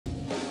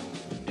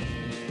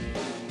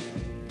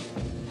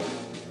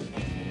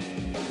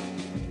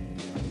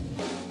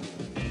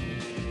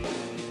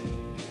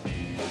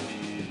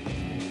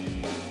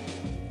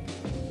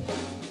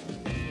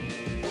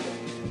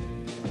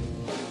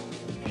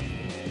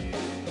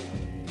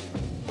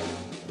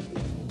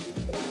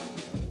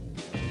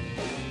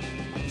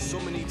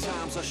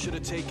times I should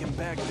have taken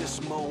back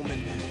this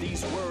moment.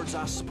 These words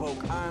I spoke,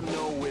 I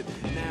know it.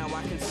 Now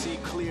I can see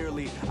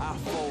clearly. I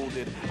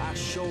folded, I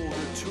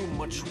shouldered too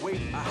much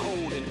weight, I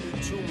hold it,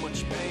 too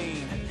much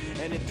pain,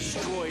 and it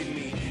destroyed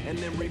me, and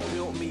then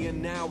rebuilt me,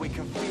 and now it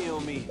can feel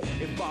me.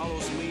 It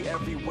follows me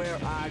everywhere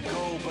I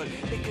go, but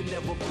it could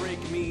never break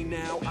me.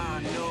 Now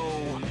I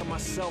know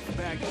myself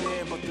back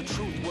then, but the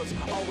truth was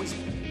always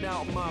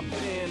out my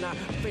pen. I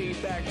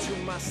fade back to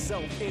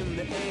myself in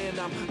the end.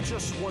 I'm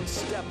just one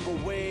step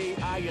away,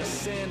 I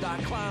ascend.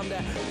 I climb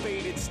that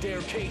faded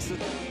staircase,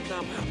 and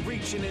I'm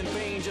reaching in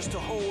vain just to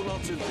hold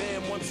on to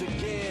them once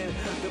again.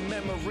 The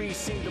memories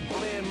seem to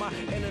blend, my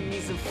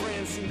enemies and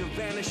friends seem to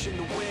vanish in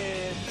the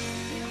wind.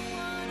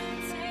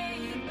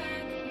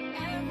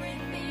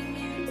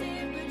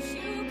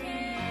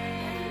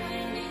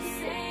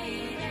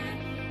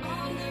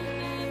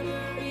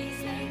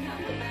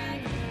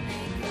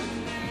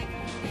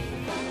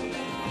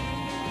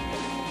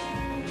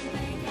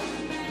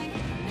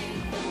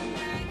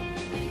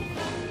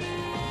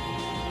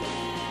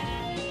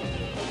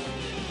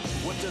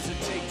 What does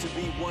it take to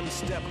be one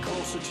step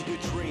closer to your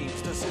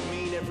dreams? Does it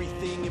mean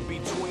everything in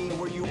between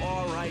where you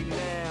are right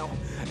now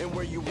and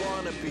where you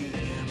wanna be?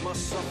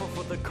 Must suffer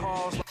for the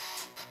cause. 8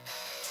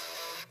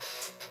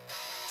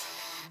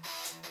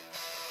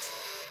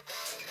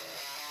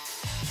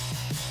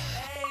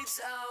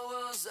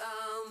 hours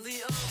on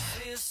the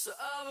office,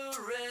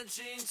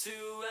 averaging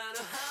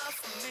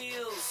 2.5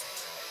 meals.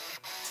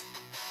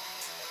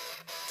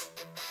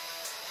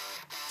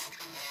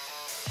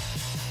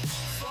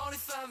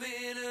 45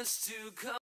 minutes to come.